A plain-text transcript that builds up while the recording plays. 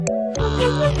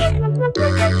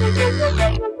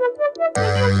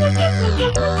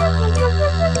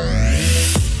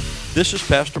This is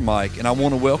Pastor Mike, and I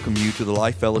want to welcome you to the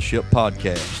Life Fellowship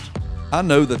podcast. I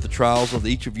know that the trials that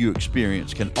each of you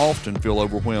experience can often feel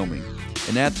overwhelming,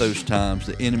 and at those times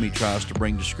the enemy tries to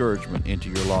bring discouragement into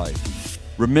your life.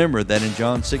 Remember that in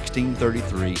John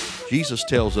 16:33, Jesus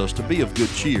tells us to be of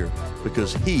good cheer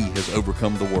because He has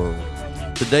overcome the world.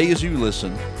 Today as you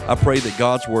listen, I pray that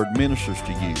God's Word ministers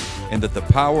to you and that the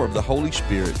power of the Holy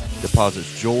Spirit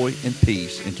deposits joy and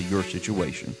peace into your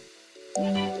situation.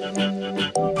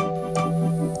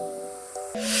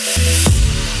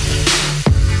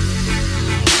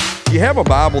 You have a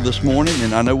Bible this morning,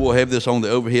 and I know we'll have this on the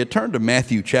overhead. Turn to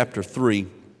Matthew chapter 3.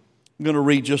 I'm going to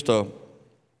read just a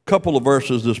couple of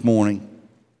verses this morning.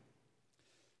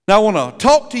 Now I want to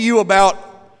talk to you about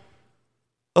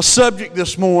a subject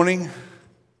this morning.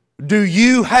 Do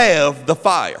you have the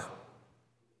fire?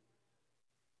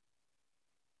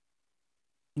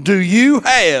 Do you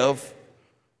have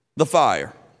the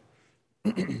fire?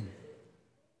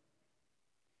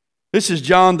 This is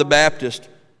John the Baptist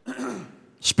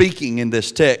speaking in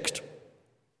this text.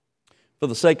 For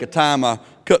the sake of time, I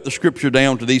cut the scripture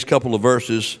down to these couple of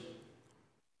verses.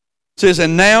 It says,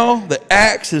 "And now the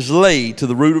axe is laid to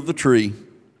the root of the tree.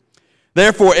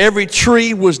 Therefore every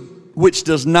tree which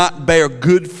does not bear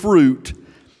good fruit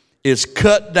is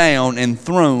cut down and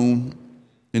thrown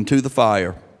into the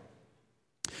fire."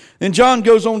 And John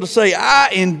goes on to say, "I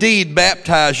indeed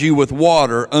baptize you with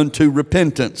water unto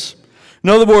repentance." In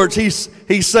other words, he's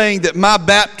saying that my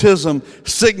baptism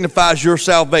signifies your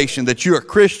salvation, that you're a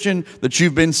Christian, that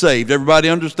you've been saved. Everybody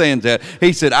understands that.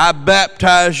 He said, "I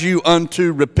baptize you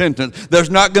unto repentance." There's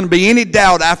not going to be any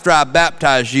doubt after I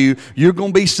baptize you, you're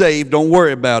going to be saved. Don't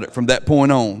worry about it from that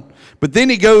point on. But then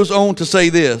he goes on to say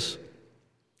this,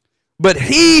 "But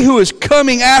he who is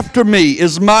coming after me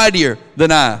is mightier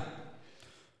than I."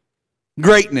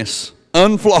 Greatness,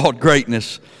 unflawed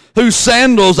greatness, "whose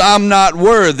sandals I'm not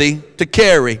worthy to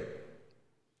carry.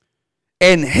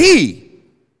 And he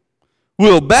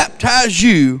will baptize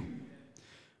you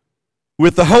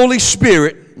with the Holy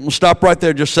Spirit." We'll stop right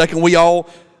there just a second. We all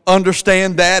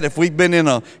understand that. If we've been in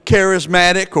a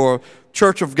charismatic or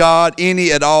Church of God,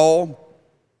 any at all,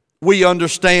 we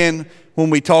understand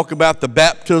when we talk about the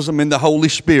baptism in the Holy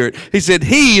Spirit. He said,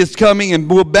 He is coming and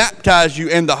will baptize you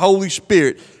in the Holy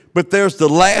Spirit. But there's the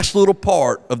last little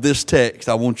part of this text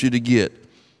I want you to get.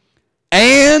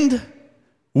 "And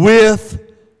with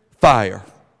fire."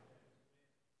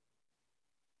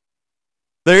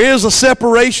 There is a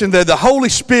separation there, the Holy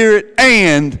Spirit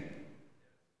and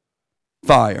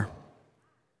fire.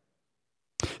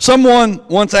 Someone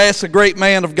once asked a great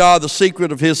man of God the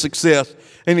secret of his success,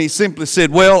 and he simply said,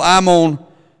 "Well, I'm on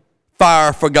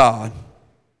fire for God,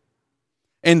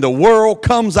 and the world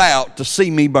comes out to see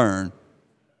me burn."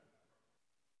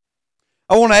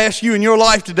 I want to ask you in your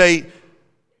life today,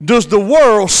 does the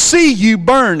world see you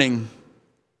burning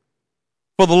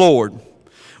for the Lord?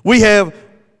 We have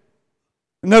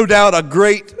no doubt a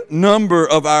great number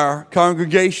of our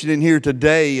congregation in here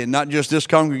today, and not just this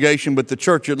congregation, but the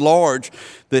church at large,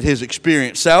 that has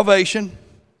experienced salvation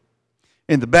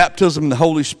and the baptism in the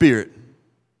Holy Spirit.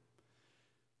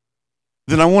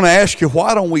 Then I want to ask you,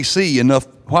 why don't we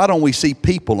see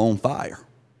people on fire?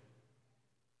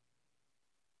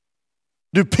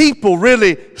 Do people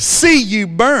really see you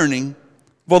burning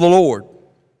for the Lord?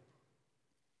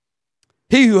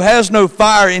 He who has no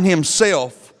fire in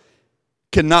himself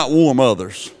cannot warm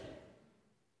others.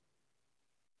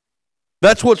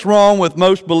 That's what's wrong with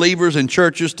most believers in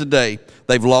churches today.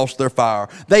 They've lost their fire.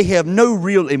 They have no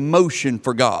real emotion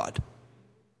for God.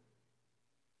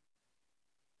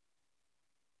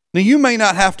 Now, you may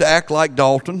not have to act like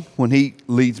Dalton when he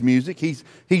leads music.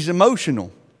 He's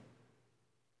emotional.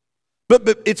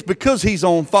 But it's because he's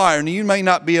on fire, and you may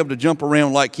not be able to jump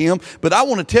around like him. But I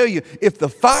want to tell you, if the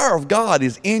fire of God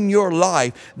is in your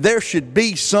life, there should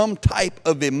be some type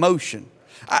of emotion.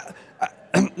 I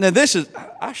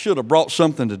should have brought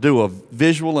something to do a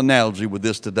visual analogy with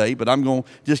this today, but I'm going to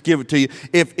just give it to you.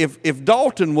 If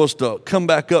Dalton was to come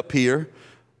back up here,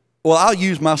 well, I'll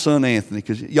use my son Anthony,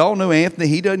 because y'all know Anthony.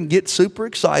 He doesn't get super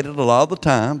excited a lot of the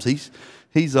times.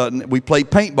 We played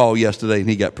paintball yesterday and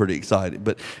he got pretty excited,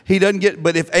 but he doesn't get.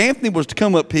 But if Anthony was to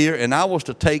come up here and I was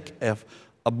to take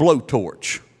a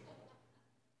blowtorch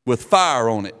with fire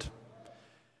on it,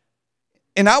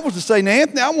 and I was to say, "Now,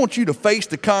 Anthony, I want you to face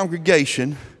the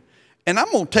congregation, and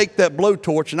I'm going to take that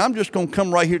blowtorch and I'm just going to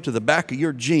come right here to the back of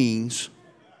your jeans,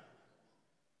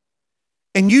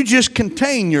 and you just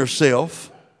contain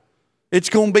yourself. It's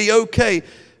going to be okay."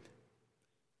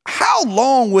 how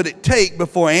long would it take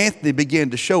before Anthony began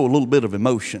to show a little bit of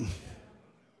emotion?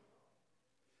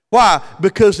 Why?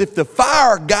 Because if the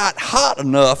fire got hot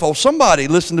enough, oh, somebody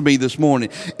listen to me this morning.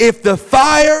 If the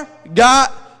fire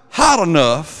got hot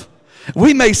enough,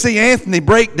 we may see Anthony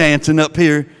breakdancing up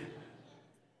here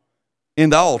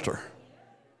in the altar.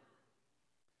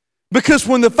 Because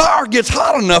when the fire gets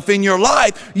hot enough in your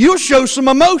life, you'll show some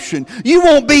emotion. You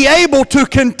won't be able to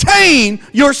contain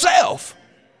yourself.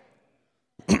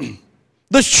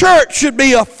 The church should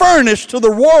be a furnace to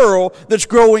the world that's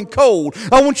growing cold.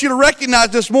 I want you to recognize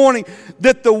this morning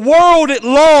that the world at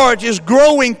large is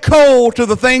growing cold to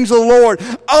the things of the Lord.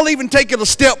 I'll even take it a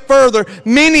step further.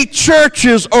 Many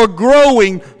churches are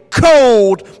growing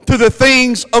cold to the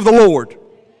things of the Lord.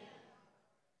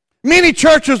 Many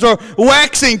churches are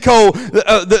waxing cold.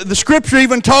 The scripture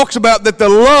even talks about that the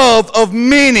love of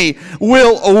many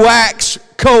will wax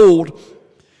cold.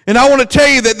 And I want to tell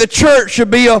you that the church should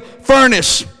be a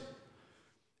furnace.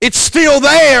 It's still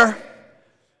there,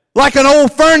 like an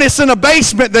old furnace in a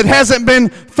basement that hasn't been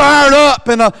fired up.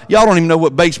 Y'all don't even know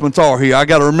what basements are here. I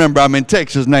got to remember I'm in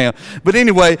Texas now. But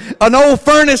anyway, an old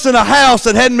furnace in a house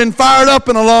that hadn't been fired up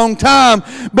in a long time,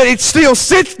 but it still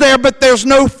sits there, but there's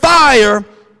no fire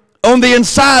on the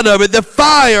inside of it. The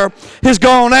fire has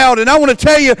gone out. And I want to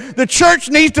tell you, the church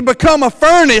needs to become a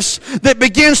furnace that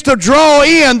begins to draw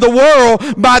in the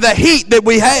world by the heat that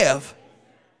we have.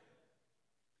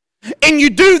 And you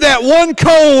do that one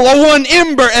coal or one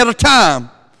ember at a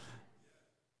time.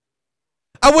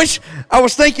 I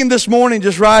was thinking this morning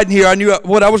just riding here, I knew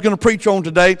what I was going to preach on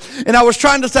today. And I was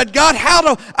trying to say, God,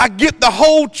 how do I get the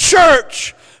whole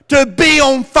church to be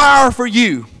on fire for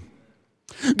you?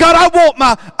 God,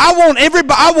 I want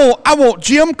everybody. I want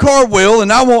Jim Carwell,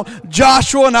 and I want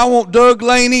Joshua, and I want Doug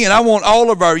Laney, and I want all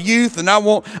of our youth, and I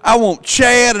want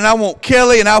Chad, and I want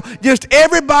Kelly, and just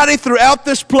everybody throughout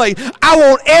this place. I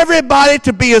want everybody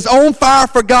to be as on fire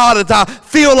for God as I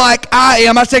feel like I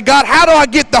am. I said, God, how do I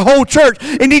get the whole church?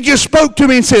 And He just spoke to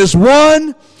me and says,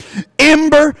 one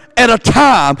ember at a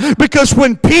time. Because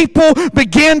when people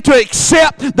begin to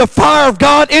accept the fire of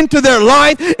God into their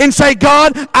life and say,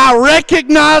 God, I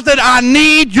recognize that I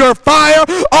need your fire,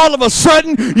 all of a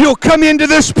sudden you'll come into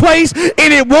this place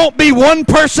and it won't be one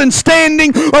person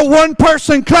standing or one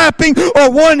person clapping or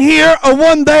one here or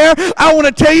one there. I want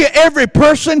to tell you, every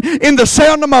person in the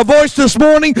sound of my voice this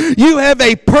morning, you have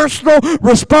a personal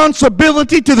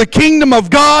responsibility to the kingdom of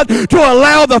God to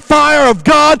allow the fire of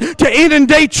God to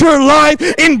inundate your life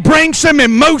and bring some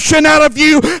emotion out of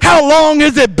you. How long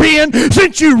has it been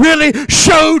since you really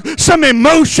showed some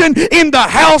emotion in the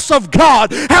house of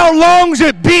God? How long has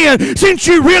it been since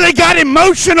you really got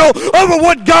emotional over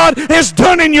what God has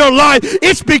done in your life?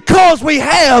 It's because we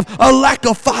have a lack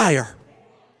of fire.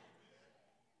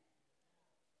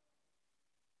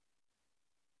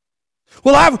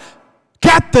 Well, I've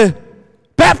got the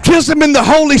baptism in the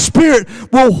Holy Spirit.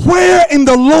 Well, where in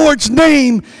the Lord's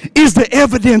name is the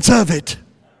evidence of it?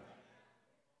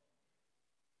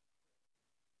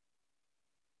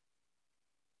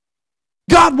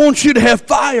 God wants you to have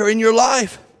fire in your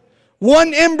life.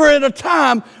 One ember at a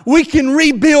time, we can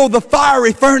rebuild the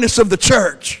fiery furnace of the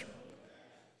church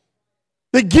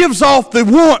that gives off the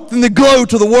warmth and the glow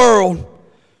to the world.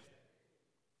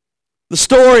 The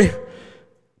story,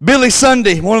 Billy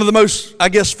Sunday, one of the most,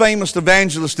 famous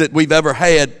evangelists that we've ever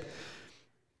had.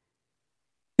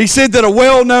 He said that a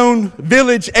well-known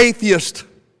village atheist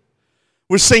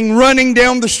was seen running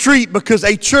down the street because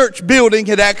a church building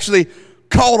had actually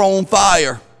caught on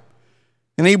fire.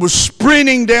 And he was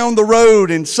sprinting down the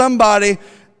road, and somebody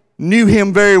knew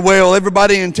him very well.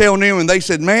 Everybody in town knew him, and they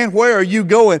said, man, where are you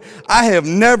going? I have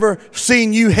never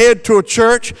seen you head to a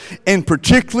church, and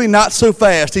particularly not so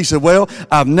fast. He said, well,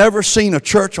 I've never seen a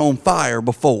church on fire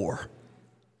before.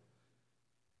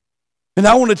 And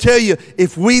I want to tell you,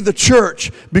 if we, the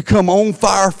church, become on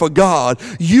fire for God,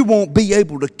 you won't be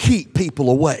able to keep people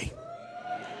away.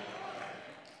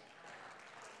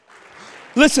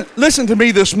 Listen to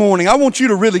me this morning. I want you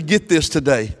to really get this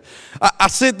today. I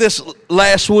said this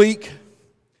last week.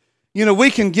 You know,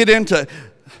 we can get into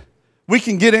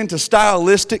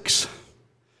stylistics.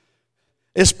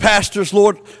 As pastors,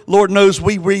 Lord knows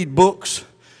we read books.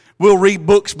 We'll read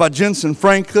books by Jensen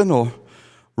Franklin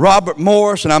Robert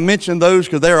Morris, and I mention those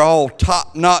because they're all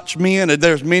top-notch men, and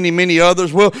there's many, many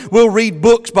others. We'll read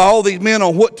books by all these men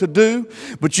on what to do,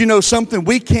 but you know something?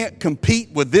 We can't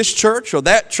compete with this church or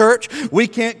that church. We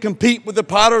can't compete with the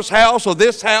Potter's house or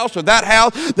this house or that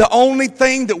house. The only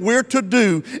thing that we're to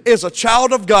do as a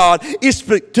child of God is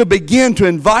to begin to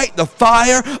invite the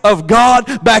fire of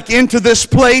God back into this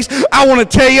place. I want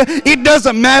to tell you, it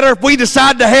doesn't matter if we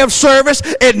decide to have service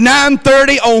at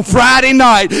 9:30 on Friday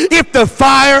night. If the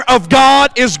fire of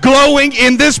God is glowing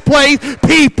in this place,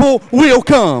 people will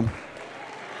come.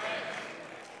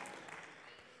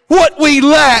 What we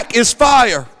lack is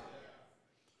fire.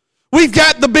 We've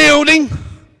got the building.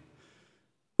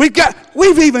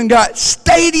 We've even got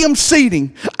stadium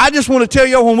seating. I just want to tell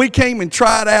you, when we came and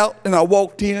tried out and I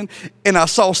walked in and I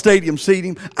saw stadium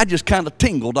seating, I just kind of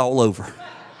tingled all over.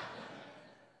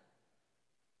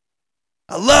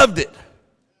 I loved it.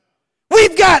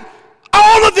 We've got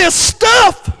all of this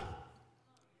stuff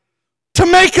to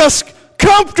make us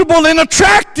comfortable and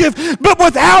attractive, but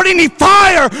without any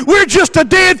fire, we're just a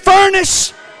dead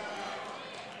furnace.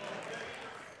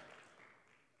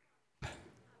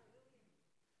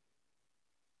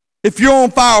 If you're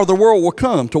on fire, the world will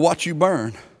come to watch you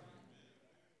burn.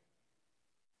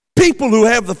 People who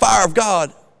have the fire of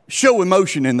God show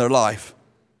emotion in their life.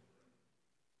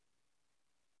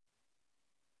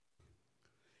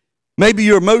 Maybe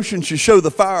your emotions should show the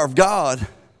fire of God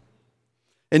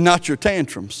and not your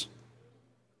tantrums.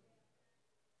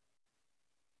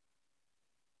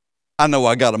 I know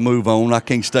I got to move on. I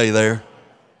can't stay there.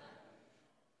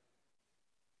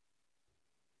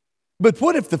 But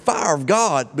what if the fire of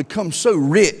God becomes so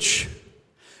rich?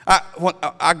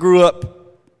 I grew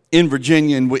up in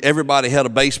Virginia, and everybody had a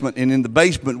basement. And in the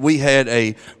basement, we had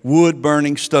a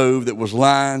wood-burning stove that was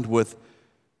lined with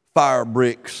fire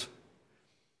bricks.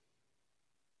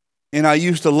 And I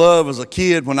used to love as a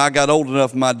kid, when I got old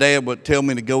enough, my dad would tell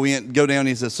me to go down.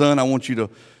 He said, "Son, I want you to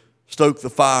stoke the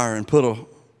fire and put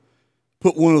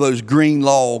one of those green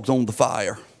logs on the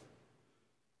fire."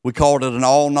 We called it an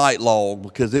all-night log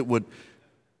because it would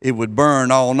burn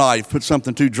all night. If you put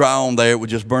something too dry on there, it would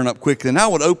just burn up quickly. And I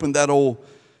would open that old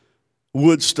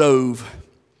wood stove,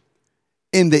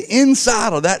 and the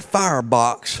inside of that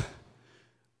firebox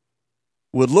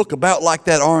would look about like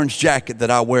that orange jacket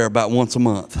that I wear about once a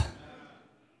month.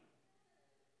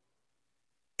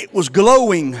 It was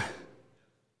glowing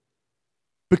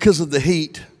because of the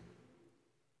heat.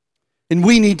 And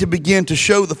we need to begin to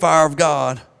show the fire of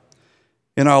God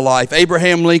in our life.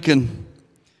 Abraham Lincoln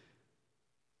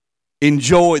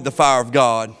enjoyed the fire of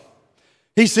God.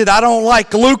 He said, "I don't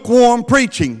like lukewarm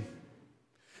preaching."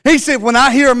 He said, "When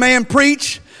I hear a man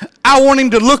preach, I want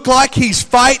him to look like he's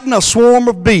fighting a swarm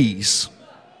of bees."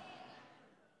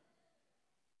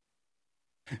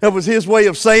 That was his way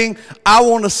of saying, I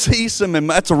want to see some, and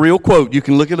that's a real quote. You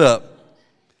can look it up.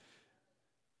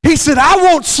 He said, "I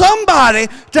want somebody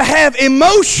to have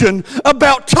emotion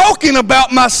about talking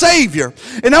about my Savior."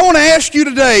 And I want to ask you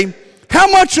today, how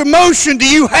much emotion do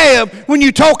you have when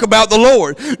you talk about the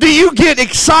Lord? Do you get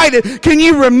excited? Can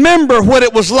you remember what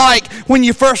it was like when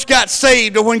you first got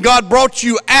saved, or when God brought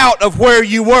you out of where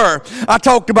you were? I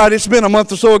talked about, it's been a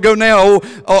month or so ago now,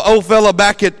 old fella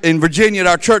back in Virginia at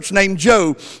our church named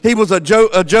Joe.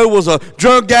 Joe was a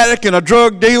drug addict and a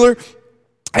drug dealer.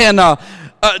 And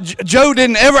Joe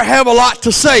didn't ever have a lot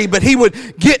to say, but he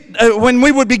would get, when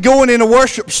we would be going in a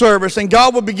worship service and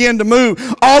God would begin to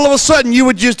move, all of a sudden you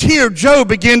would just hear Joe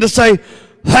begin to say,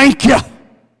 "Thank you.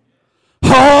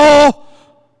 Oh,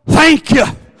 thank you."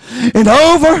 And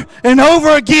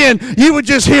over again, you would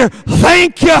just hear,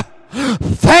 "Thank you.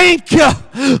 Thank you,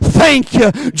 thank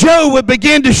you." Joe would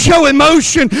begin to show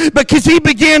emotion because he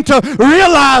began to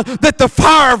realize that the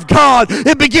fire of God,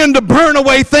 it began to burn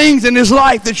away things in his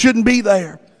life that shouldn't be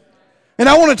there. And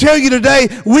I want to tell you today,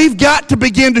 we've got to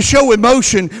begin to show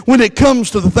emotion when it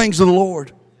comes to the things of the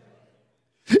Lord.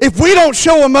 If we don't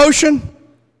show emotion,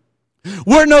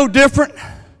 we're no different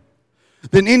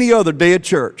than any other dead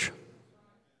church.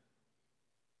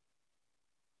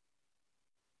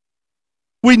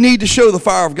 We need to show the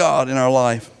fire of God in our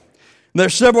life.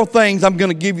 There's several things I'm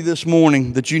going to give you this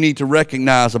morning that you need to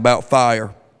recognize about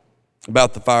fire,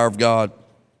 about the fire of God.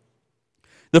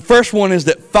 The first one is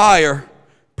that fire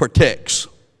protects.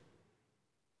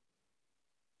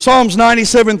 Psalms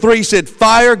 97:3 said,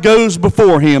 "Fire goes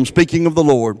before him," speaking of the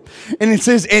Lord. And it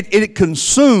says, it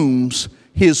consumes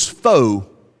his foe.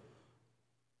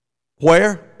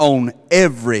 Where? On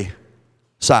every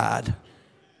side.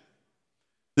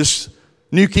 This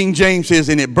New King James says,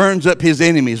 "And it burns up his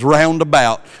enemies round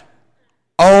about,"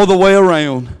 all the way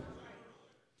around.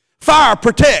 Fire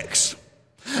protects.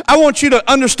 I want you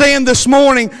to understand this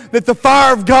morning that the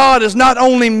fire of God is not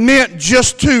only meant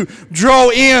just to draw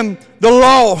in the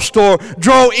lost or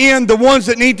draw in the ones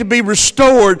that need to be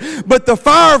restored, but the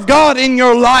fire of God in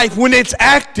your life, when it's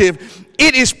active,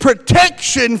 it is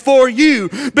protection for you,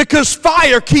 because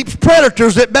fire keeps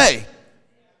predators at bay.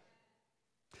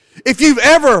 If you've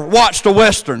ever watched a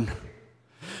Western,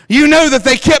 you know that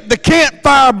they kept the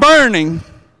campfire burning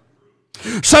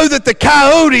so that the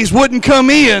coyotes wouldn't come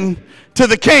in to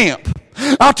the camp.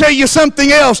 I'll tell you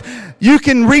something else. You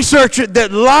can research it,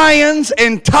 that lions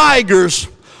and tigers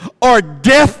are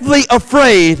deathly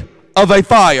afraid of a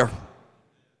fire.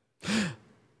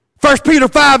 1 Peter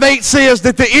 5:8 says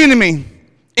that the enemy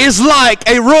is like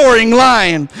a roaring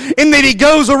lion, in that he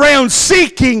goes around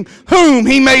seeking whom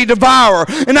he may devour.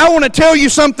 And I want to tell you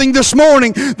something this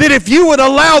morning, that if you would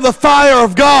allow the fire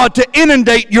of God to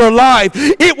inundate your life,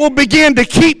 it will begin to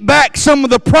keep back some of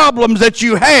the problems that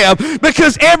you have,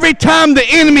 because every time the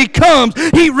enemy comes,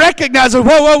 he recognizes,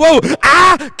 whoa,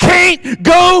 I can't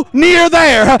go near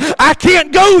there. I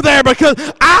can't go there because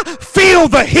I feel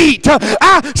the heat.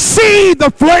 I see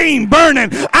the flame burning.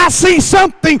 I see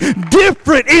something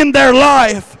different in their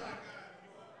life.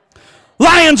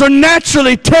 Lions are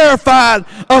naturally terrified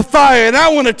of fire. And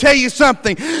I want to tell you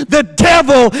something. The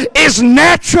devil is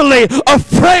naturally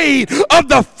afraid of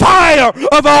the fire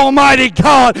of Almighty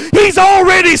God. He's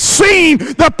already seen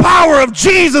the power of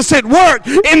Jesus at work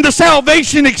in the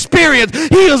salvation experience.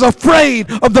 He is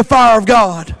afraid of the fire of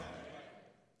God.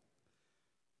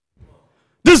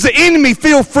 Does the enemy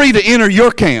feel free to enter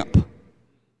your camp?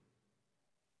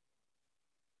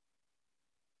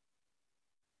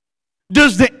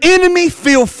 Does the enemy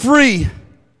feel free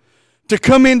to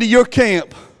come into your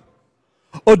camp,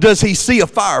 or does he see a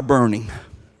fire burning?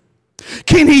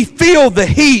 Can he feel the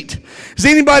heat? Has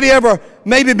anybody ever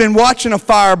maybe been watching a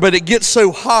fire, but it gets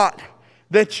so hot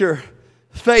that your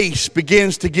face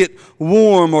begins to get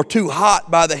warm or too hot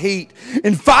by the heat?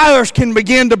 And fires can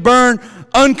begin to burn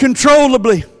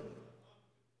uncontrollably.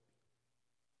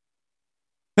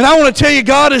 And I want to tell you,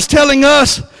 God is telling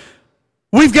us,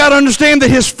 we've got to understand that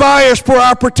His fire is for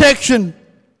our protection.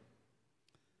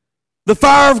 The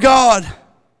fire of God.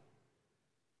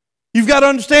 You've got to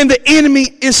understand the enemy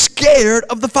is scared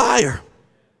of the fire.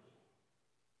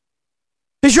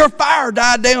 Has your fire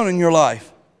died down in your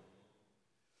life?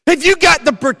 Have you got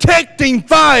the protecting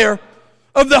fire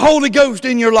of the Holy Ghost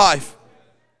in your life?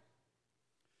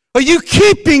 Are you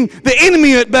keeping the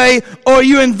enemy at bay, or are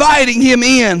you inviting him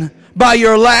in by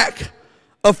your lack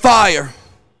of fire?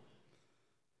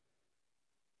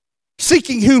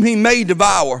 Seeking whom he may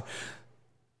devour.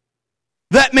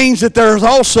 That means that there's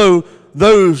also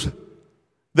those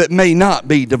that may not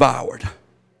be devoured.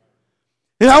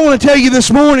 And I want to tell you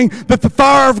this morning that the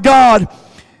fire of God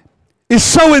is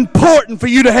so important for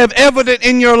you to have evident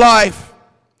in your life.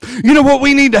 You know what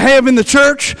we need to have in the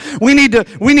church? We need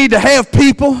to have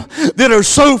people that are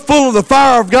so full of the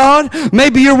fire of God.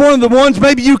 Maybe you're one of the ones,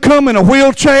 maybe you come in a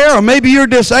wheelchair, or maybe you're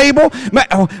disabled.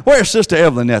 Where's Sister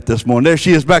Evelyn at this morning? There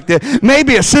she is back there.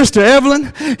 Maybe a Sister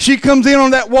Evelyn, she comes in on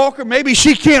that walker. Maybe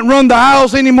she can't run the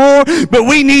aisles anymore, but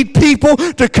we need people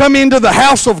to come into the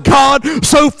house of God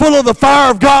so full of the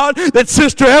fire of God that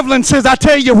Sister Evelyn says, I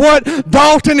tell you what,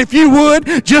 Dalton, if you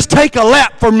would, just take a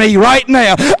lap for me right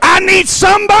now. I need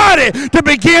somebody to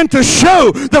begin to show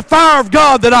the fire of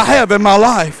God that I have in my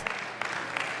life.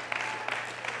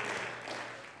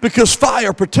 Because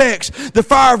fire protects. The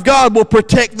fire of God will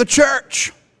protect the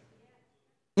church.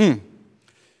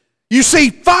 You see,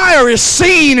 fire is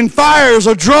seen and fire is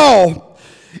a draw.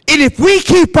 And if we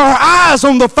keep our eyes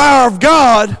on the fire of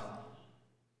God,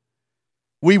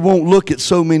 we won't look at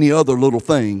so many other little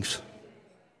things.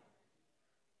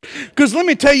 Because let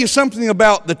me tell you something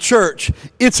about the church.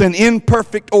 It's an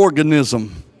imperfect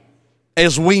organism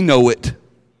as we know it.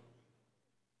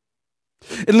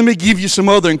 And let me give you some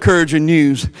other encouraging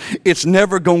news. It's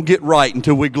never going to get right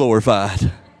until we're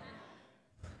glorified.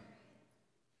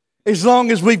 As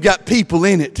long as we've got people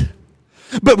in it.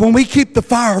 But when we keep the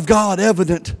fire of God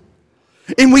evident,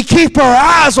 and we keep our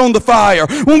eyes on the fire,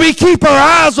 when we keep our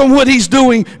eyes on what He's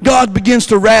doing, God begins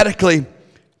to radically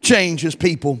change His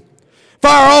people.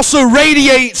 Fire also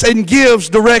radiates and gives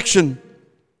direction.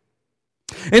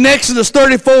 In Exodus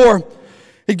 34,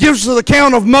 it gives us the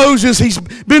account of Moses. He's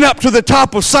been up to the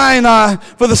top of Sinai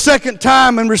for the second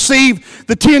time and received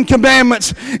the 10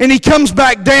 Commandments. And he comes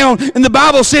back down, and the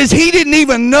Bible says he didn't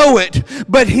even know it,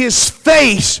 but his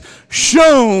face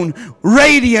shone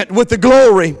radiant with the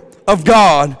glory of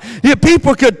God. Yet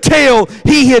people could tell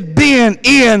he had been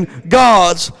in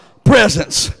God's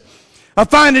presence. I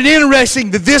find it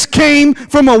interesting that this came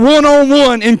from a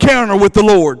one-on-one encounter with the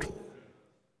Lord.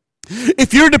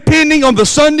 If you're depending on the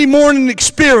Sunday morning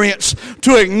experience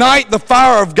to ignite the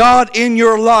fire of God in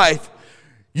your life,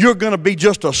 you're going to be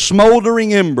just a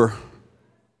smoldering ember.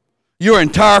 Your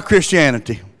entire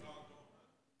Christianity.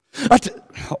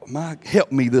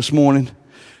 Help me this morning.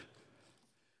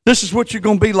 This is what you're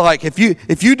going to be like. If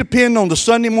you depend on the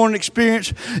Sunday morning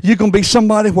experience, you're going to be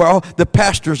somebody where the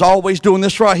pastor's always doing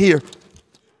this right here.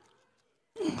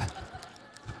 I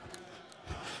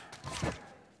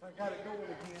got it going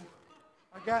again.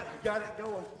 I got it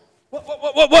going.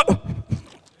 What?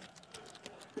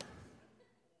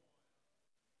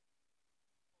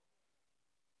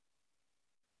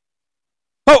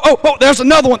 Oh, there's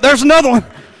another one.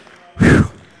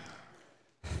 Whew.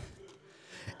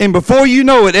 And before you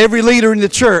know it, every leader in the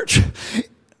church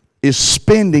is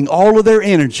spending all of their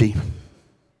energy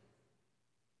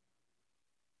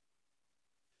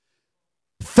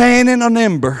fanning an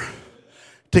ember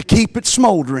to keep it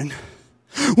smoldering,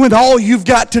 when all you've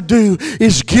got to do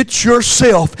is get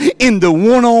yourself in the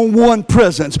one-on-one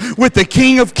presence with the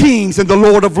King of Kings and the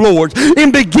Lord of Lords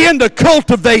and begin to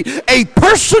cultivate a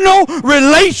personal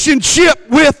relationship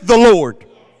with the Lord.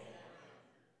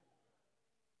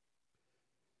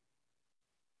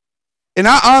 And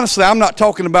I'm not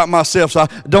talking about myself, so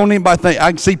don't anybody think,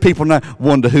 I can see people now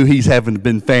wonder who he's having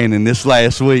been fanning this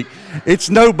last week. It's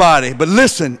nobody, but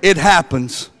listen, it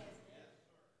happens.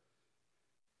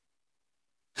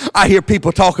 I hear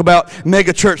people talk about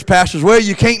mega church pastors. Well,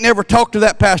 you can't never talk to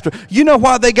that pastor. You know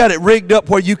why they got it rigged up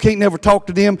where you can't never talk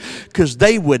to them? Because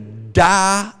they would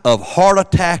die of heart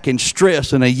attack and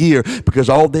stress in a year because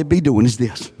all they'd be doing is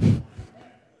this.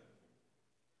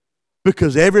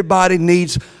 Because everybody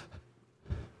needs...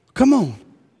 Come on.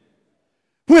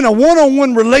 When a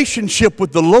one-on-one relationship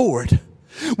with the Lord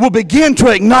will begin to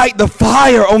ignite the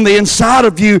fire on the inside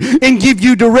of you and give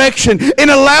you direction and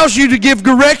allows you to give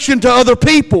direction to other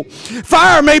people.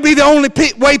 Fire may be the only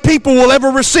way people will ever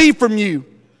receive from you.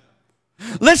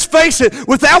 Let's face it,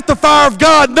 without the fire of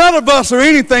God, none of us are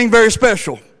anything very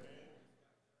special.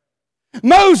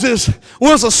 Moses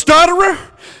was a stutterer.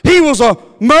 He was a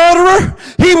murderer.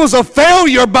 He was a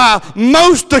failure by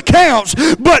most accounts.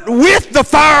 But with the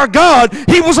fire of God,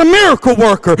 he was a miracle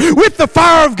worker. With the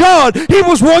fire of God, he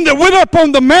was one that went up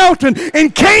on the mountain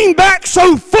and came back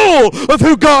so full of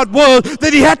who God was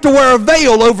that he had to wear a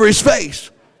veil over his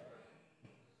face.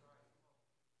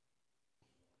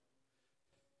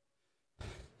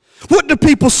 What do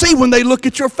people see when they look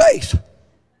at your face?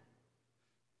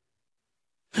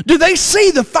 Do they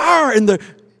see the fire and the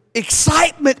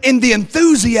excitement and the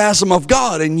enthusiasm of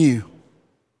God in you?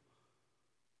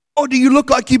 Or do you look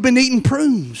like you've been eating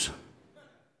prunes?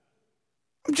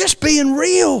 I'm just being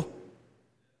real.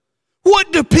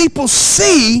 What do people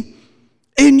see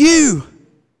in you?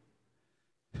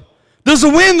 Does the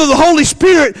wind of the Holy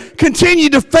Spirit continue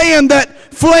to fan that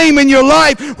flame in your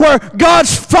life where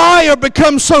God's fire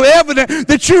becomes so evident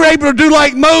that you're able to do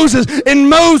like Moses, and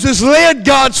Moses led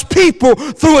God's people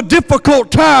through a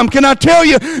difficult time? Can I tell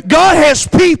you, God has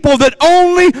people that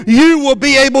only you will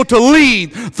be able to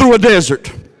lead through a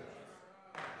desert.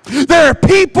 There are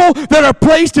people that are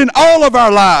placed in all of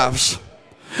our lives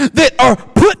that are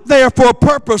put there for a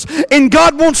purpose, and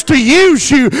God wants to use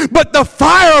you, but the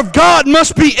fire of God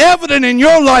must be evident in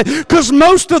your life, because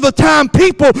most of the time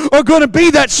people are going to be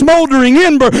that smoldering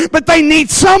ember, but they need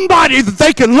somebody that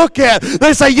they can look at.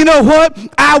 They say, you know what,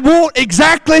 I want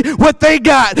exactly what they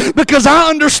got, because I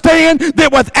understand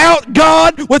that without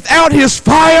God, without His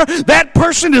fire, that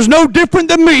person is no different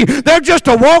than me. They're just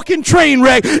a walking train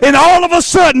wreck, and all of a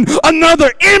sudden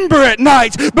another ember at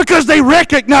night, because they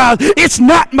recognize it's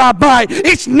not by might,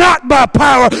 it's not by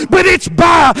power, but it's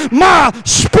by my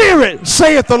Spirit,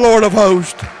 saith the Lord of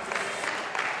hosts.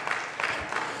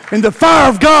 And the fire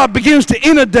of God begins to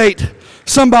inundate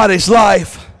somebody's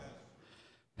life.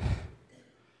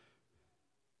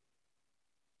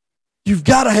 You've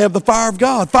got to have the fire of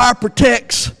God. Fire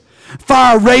protects,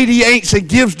 fire radiates and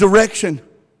gives direction.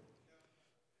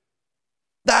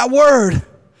 Thy word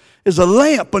is a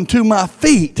lamp unto my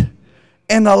feet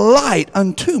and a light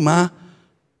unto my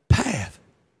path.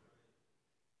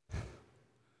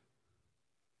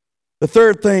 The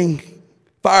third thing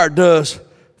fire does,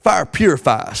 fire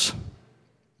purifies.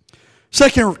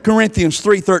 2 Corinthians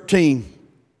 3:13.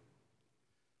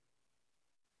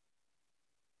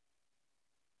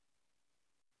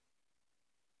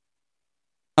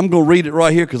 I'm going to read it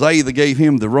right here because I either gave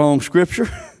him the wrong scripture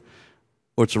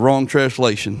or it's the wrong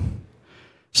translation.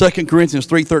 2 Corinthians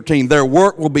 3:13, their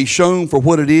work will be shown for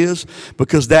what it is,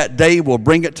 because that day will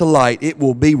bring it to light. It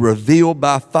will be revealed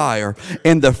by fire,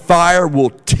 and the fire will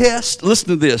test, listen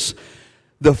to this,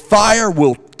 the fire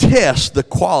will test the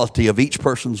quality of each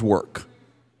person's work.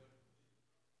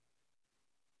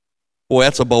 Boy,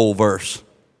 that's a bold verse.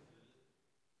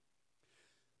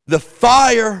 The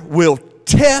fire will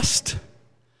test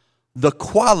the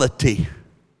quality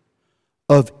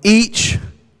of each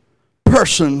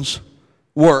person's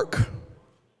work.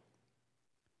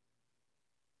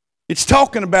 It's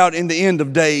talking about in the end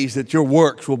of days that your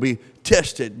works will be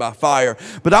tested by fire.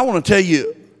 But I want to tell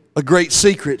you a great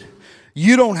secret.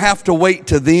 You don't have to wait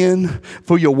till then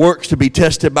for your works to be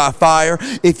tested by fire.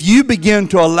 If you begin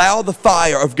to allow the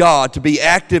fire of God to be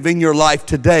active in your life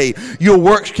today, your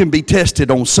works can be tested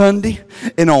on Sunday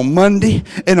and on Monday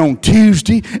and on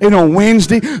Tuesday and on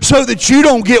Wednesday, so that you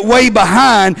don't get way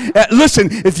behind. Listen,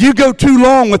 if you go too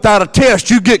long without a test,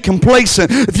 you get complacent.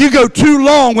 If you go too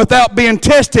long without being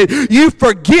tested, you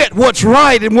forget what's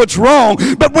right and what's wrong.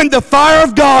 But when the fire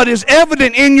of God is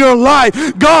evident in your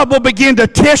life, God will begin to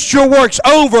test your works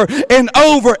over and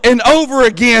over and over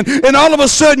again, and all of a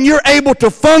sudden you're able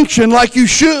to function like you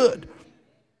should.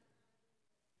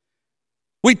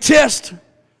 We test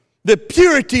the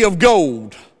purity of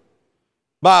gold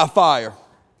by a fire.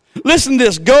 Listen to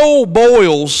this, gold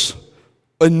boils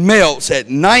and melts at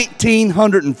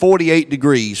 1948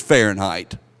 degrees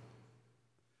Fahrenheit.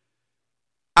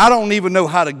 I don't even know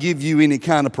how to give you any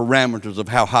kind of parameters of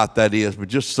how hot that is, but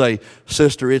just say,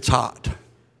 sister, it's hot.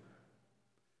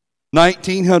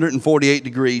 1948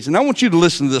 degrees. And I want you to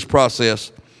listen to this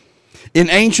process. In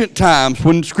ancient times,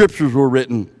 when the scriptures were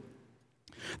written,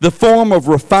 the form of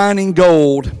refining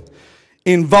gold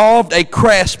involved a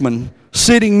craftsman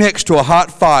sitting next to a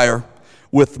hot fire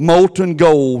with molten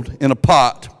gold in a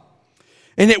pot.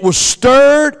 And it was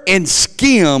stirred and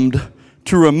skimmed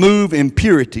to remove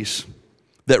impurities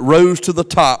that rose to the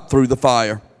top through the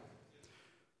fire.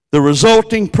 The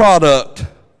resulting product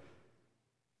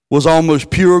was almost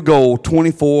pure gold,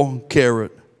 24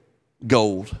 karat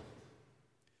gold.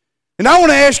 And I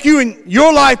want to ask you in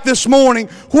your life this morning,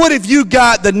 what have you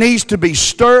got that needs to be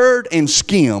stirred and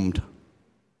skimmed?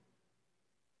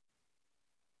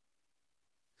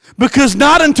 Because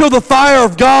not until the fire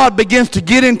of God begins to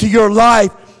get into your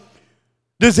life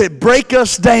does it break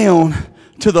us down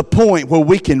to the point where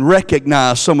we can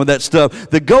recognize some of that stuff.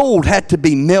 The gold had to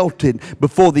be melted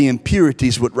before the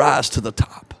impurities would rise to the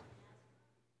top.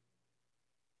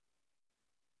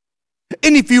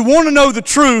 And if you want to know the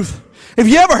truth, have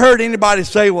you ever heard anybody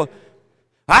say, well,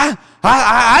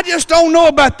 I just don't know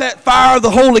about that fire of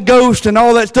the Holy Ghost and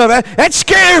all that stuff. That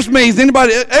scares me.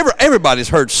 Everybody's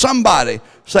heard somebody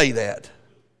say that.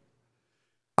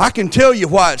 I can tell you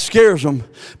why it scares them,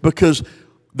 because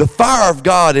the fire of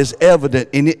God is evident,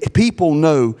 and people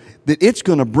know that it's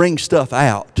going to bring stuff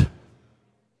out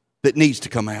that needs to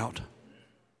come out.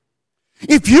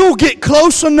 If you'll get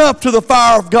close enough to the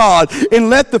fire of God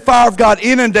and let the fire of God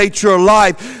inundate your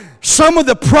life, some of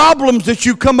the problems that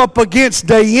you come up against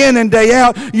day in and day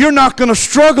out, you're not going to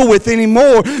struggle with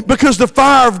anymore, because the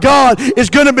fire of God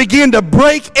is going to begin to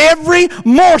break every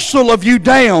morsel of you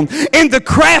down. And the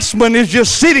craftsman is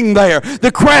just sitting there,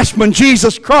 the craftsman,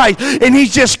 Jesus Christ, and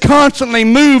he's just constantly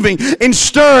moving and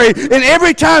stirring. And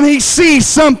every time he sees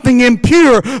something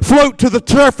impure float to the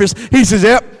surface, he says,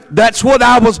 yep, that's what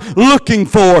I was looking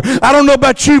for. I don't know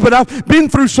about you, but I've been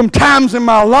through some times in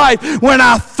my life when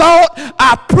I thought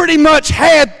I pretty much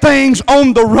had things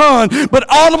on the run. But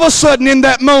all of a sudden in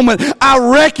that moment, I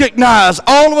recognize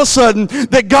all of a sudden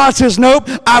that God says, nope,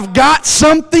 I've got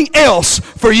something else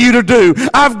for you to do.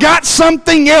 I've got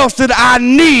something else that I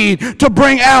need to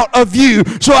bring out of you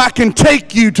so I can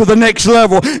take you to the next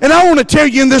level. And I want to tell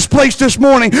you in this place this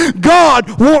morning,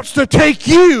 God wants to take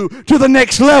you to the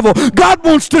next level. God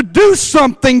wants to do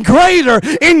something greater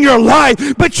in your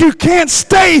life, but you can't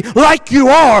stay like you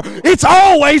are. It's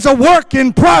always a work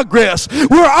in progress.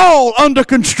 We're all under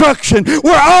construction.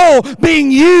 We're all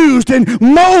being used and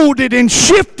molded and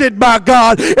shifted by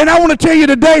God. And I want to tell you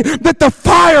today that the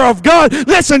fire of God,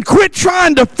 listen, quit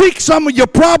trying to fix some of your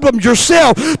problems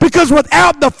yourself, because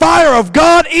without the fire of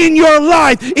God in your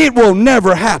life, it will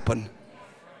never happen.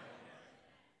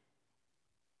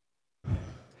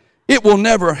 It will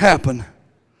never happen.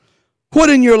 What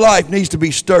in your life needs to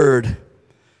be stirred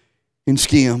and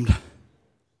skimmed?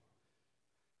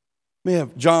 May I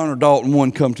have John or Dalton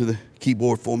one come to the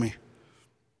keyboard for me?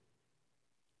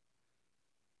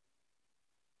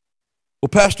 Well,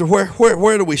 Pastor,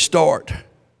 where do we start?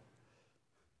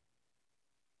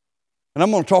 And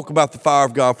I'm going to talk about the fire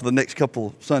of God for the next couple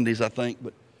of Sundays, I think.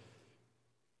 But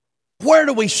Where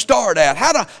do we start at?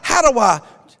 How do I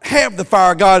have the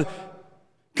fire of God?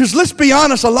 Because let's be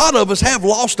honest, a lot of us have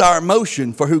lost our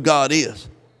emotion for who God is.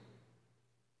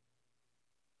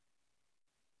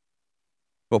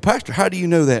 Well, Pastor, how do you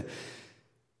know that?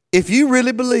 If you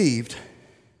really believed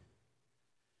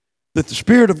that the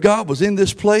Spirit of God was in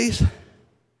this place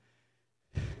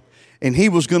and He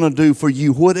was going to do for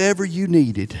you whatever you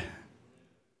needed,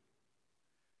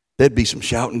 there'd be some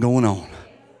shouting going on.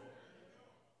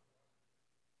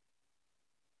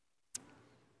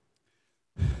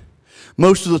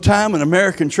 Most of the time in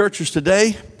American churches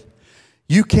today,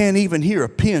 you can't even hear a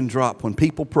pin drop when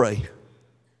people pray.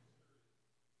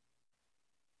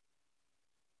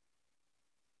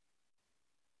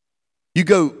 You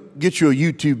go get you a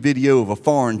YouTube video of a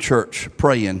foreign church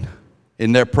praying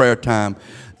in their prayer time.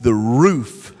 The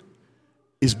roof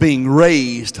is being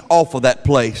raised off of that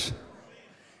place.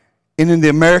 And in the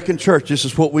American church, this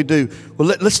is what we do.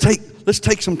 Well, let's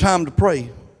take some time to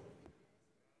pray.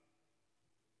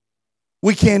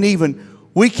 We can't even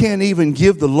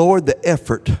give the Lord the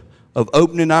effort of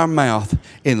opening our mouth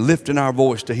and lifting our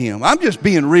voice to Him. I'm just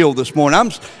being real this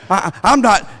morning. I'm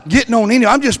not getting on any.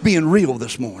 I'm just being real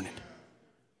this morning.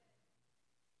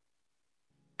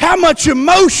 How much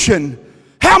emotion?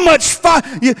 How much fire?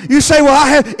 You say,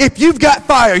 well, if you've got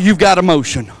fire, you've got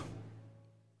emotion.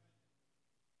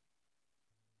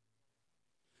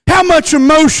 How much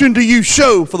emotion do you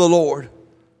show for the Lord?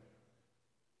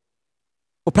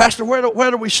 Well, Pastor, where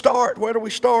do we start? Where do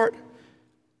we start?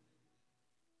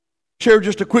 Share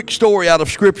just a quick story out of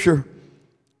Scripture.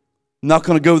 I'm not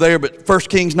going to go there, but 1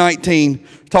 Kings 19,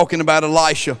 talking about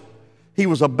Elisha. He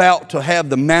was about to have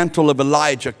the mantle of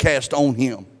Elijah cast on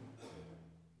him.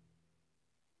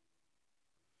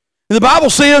 And the Bible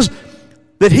says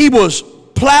that he was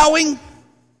plowing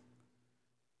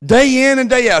day in and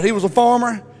day out. He was a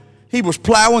farmer. He was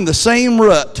plowing the same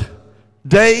rut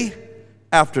day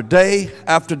after day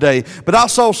after day. But I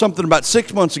saw something about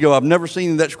 6 months ago. I've never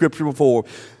seen that scripture before.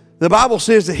 The Bible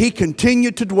says that he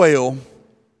continued to dwell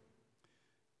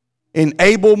in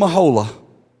Abel Maholah,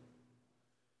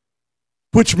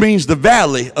 which means the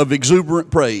valley of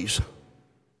exuberant praise.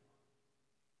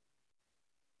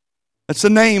 That's the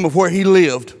name of where he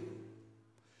lived.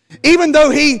 Even though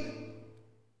he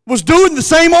was doing the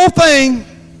same old thing,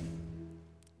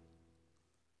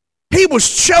 he was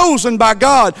chosen by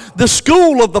God. The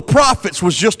school of the prophets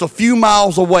was just a few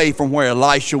miles away from where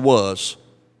Elisha was.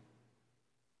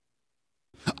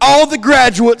 All the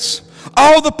graduates,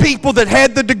 all the people that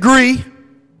had the degree,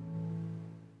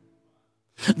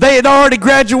 they had already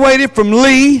graduated from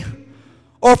Lee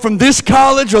or from this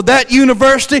college or that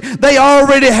university. They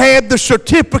already had the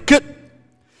certificate.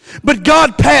 But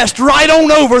God passed right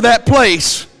on over that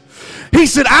place. He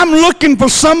said, I'm looking for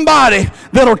somebody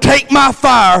that'll take my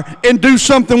fire and do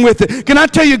something with it. Can I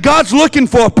tell you, God's looking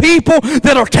for people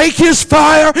that'll take His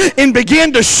fire and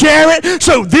begin to share it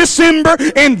so this ember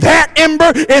and that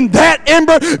ember and that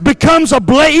ember becomes a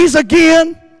blaze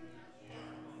again.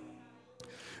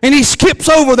 And he skips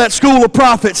over that school of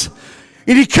prophets.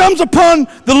 And he comes upon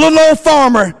the little old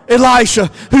farmer, Elisha,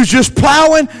 who's just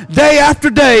plowing day after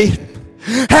day.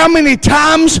 How many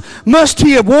times must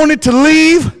he have wanted to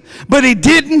leave? But he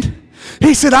didn't.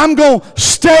 He said, I'm going to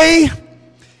stay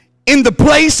in the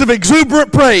place of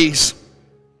exuberant praise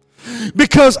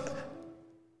because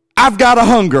I've got a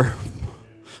hunger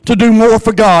to do more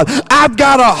for God. I've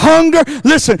got a hunger.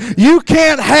 Listen, you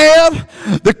can't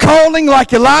have the calling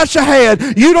like Elisha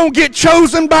had. You don't get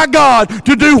chosen by God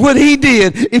to do what he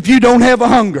did if you don't have a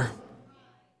hunger.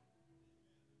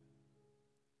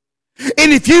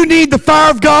 And if you need the fire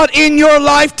of God in your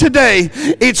life today,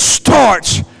 it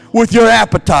starts with your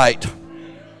appetite.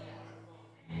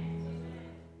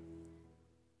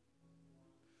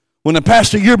 When the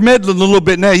pastor, you're meddling a little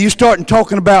bit now, you start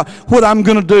talking about what I'm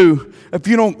going to do. If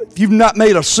you've not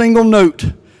made a single note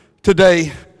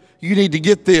today, you need to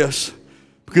get this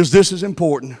because this is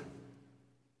important.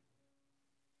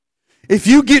 If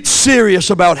you get serious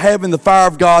about having the fire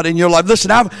of God in your life, listen,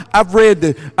 I've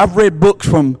read books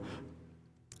from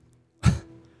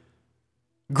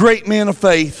great men of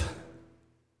faith.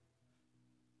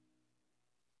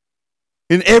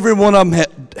 And every one of them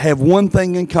have one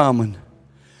thing in common.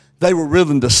 They were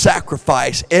willing to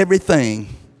sacrifice everything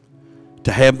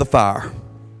to have the fire.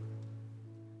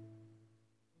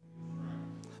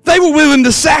 They were willing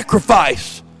to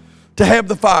sacrifice to have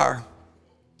the fire.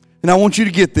 And I want you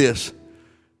to get this.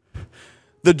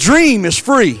 The dream is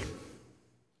free.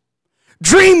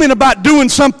 Dreaming about doing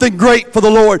something great for the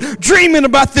Lord. Dreaming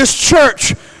about this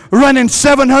church running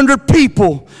 700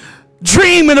 people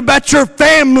dreaming about your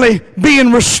family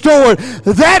being restored.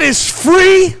 That is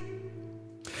free,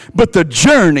 but the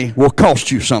journey will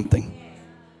cost you something.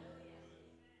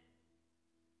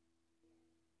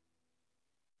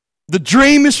 The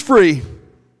dream is free,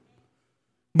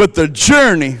 but the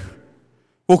journey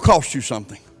will cost you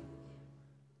something.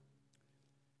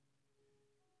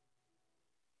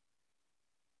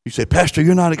 You say, Pastor,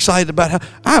 you're not excited about how?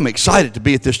 I'm excited to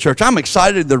be at this church. I'm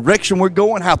excited the direction we're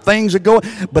going, how things are going.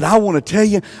 But I want to tell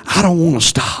you, I don't want to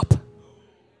stop.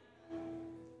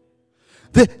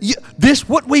 This,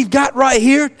 what we've got right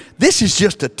here, this is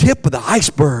just a tip of the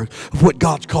iceberg of what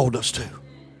God's called us to.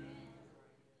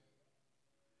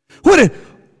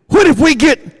 What if we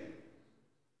get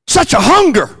such a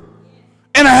hunger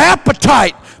and an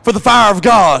appetite for the fire of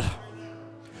God?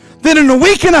 Then in a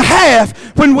week and a half,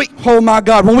 when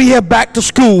we have back to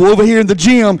school over here in the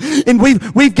gym, and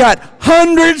we've got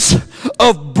hundreds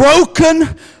of broken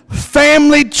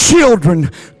family children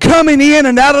coming in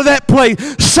and out of that place.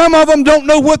 Some of them don't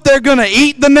know what they're going to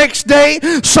eat the next day.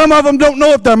 Some of them don't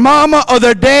know if their mama or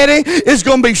their daddy is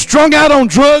going to be strung out on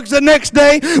drugs the next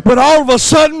day. But all of a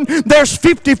sudden, there's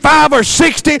 55 or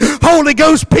 60 Holy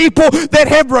Ghost people that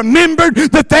have remembered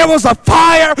that there was a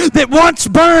fire that once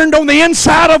burned on the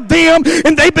inside of them,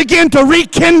 and they begin to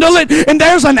rekindle it, and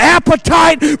there's an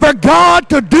appetite for God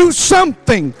to do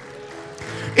something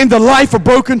in the life of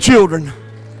broken children.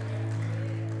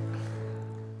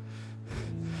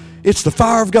 It's the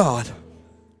fire of God.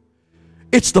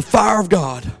 It's the fire of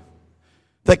God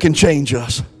that can change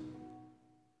us.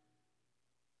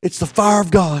 It's the fire of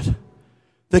God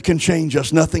that can change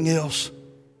us, nothing else.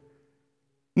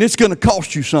 And it's going to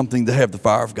cost you something to have the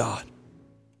fire of God.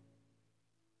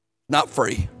 Not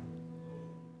free.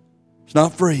 It's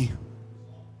not free.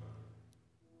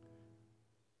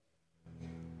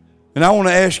 And I want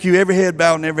to ask you, every head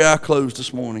bowed and every eye closed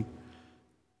this morning.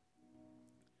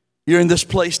 You're in this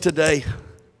place today.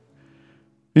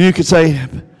 And you could say,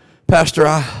 Pastor,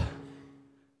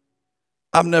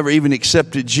 I've never even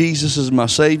accepted Jesus as my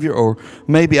Savior, or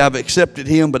maybe I've accepted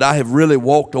Him, but I have really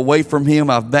walked away from Him.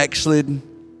 I've backslidden.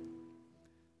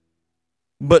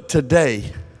 But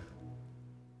today,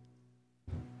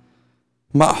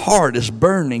 my heart is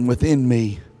burning within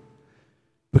me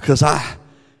because I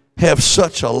have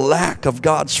such a lack of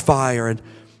God's fire, and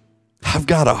I've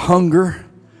got a hunger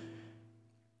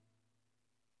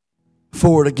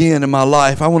for it again in my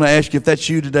life. I want to ask you, if that's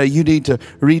you today, you need to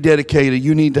rededicate it.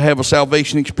 You need to have a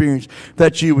salvation experience. If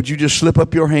that's you, would you just slip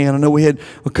up your hand? I know we had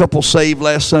a couple saved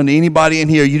last Sunday. Anybody in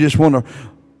here, you just want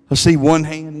to see one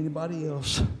hand? Anybody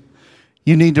else?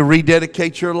 You need to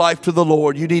rededicate your life to the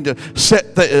Lord. You need to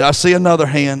I see another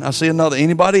hand. I see another.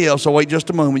 Anybody else? I'll wait just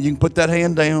a moment. You can put that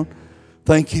hand down.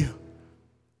 Thank you.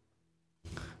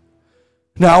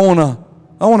 Now I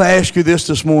want to ask you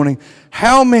this morning.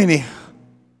 How many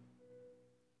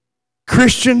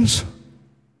Christians,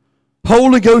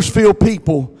 Holy Ghost filled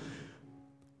people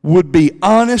would be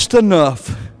honest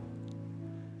enough,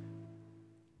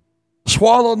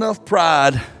 swallow enough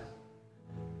pride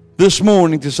this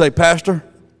morning to say, Pastor,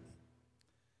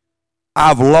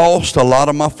 I've lost a lot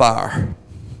of my fire,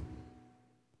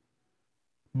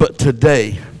 but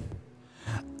today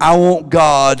I want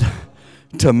God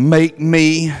to make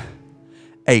me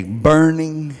a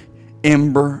burning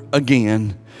ember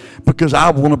again, because I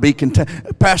want to be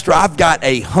content. Pastor, I've got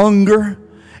a hunger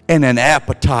and an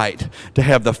appetite to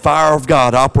have the fire of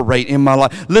God operate in my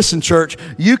life. Listen, church,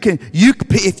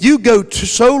 if you go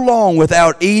so long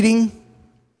without eating,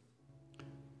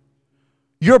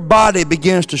 your body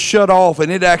begins to shut off,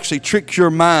 and it actually tricks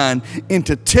your mind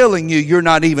into telling you you're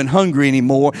not even hungry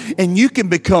anymore, and you can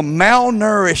become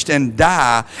malnourished and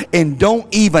die and don't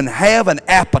even have an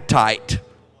appetite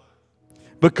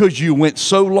because you went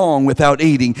so long without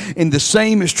eating. And the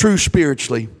same is true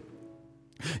spiritually.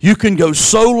 You can go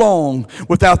so long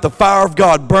without the fire of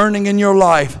God burning in your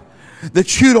life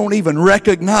that you don't even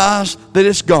recognize that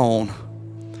it's gone.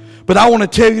 But I want to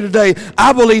tell you today,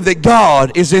 I believe that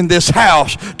God is in this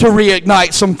house to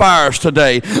reignite some fires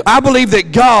today. I believe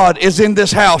that God is in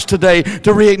this house today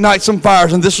to reignite some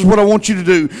fires. And this is what I want you to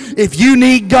do. If you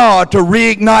need God to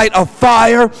reignite a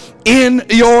fire in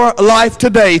your life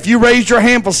today, if you raise your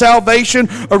hand for salvation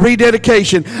or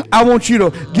rededication, I want you to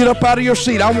get up out of your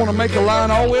seat. I want to make a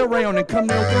line all the way around and come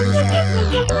down through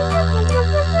this.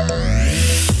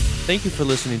 Thank you for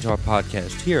listening to our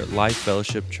podcast here at Life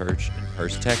Fellowship Church in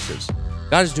Hurst, Texas.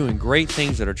 God is doing great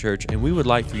things at our church, and we would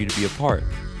like for you to be a part.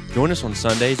 Join us on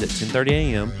Sundays at 10:30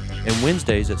 a.m. and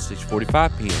Wednesdays at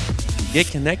 6:45 p.m. Get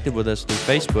connected with us through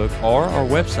Facebook or our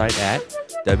website at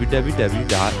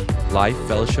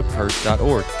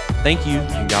www.lifefellowshiphurst.org. Thank you,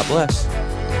 and God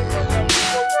bless.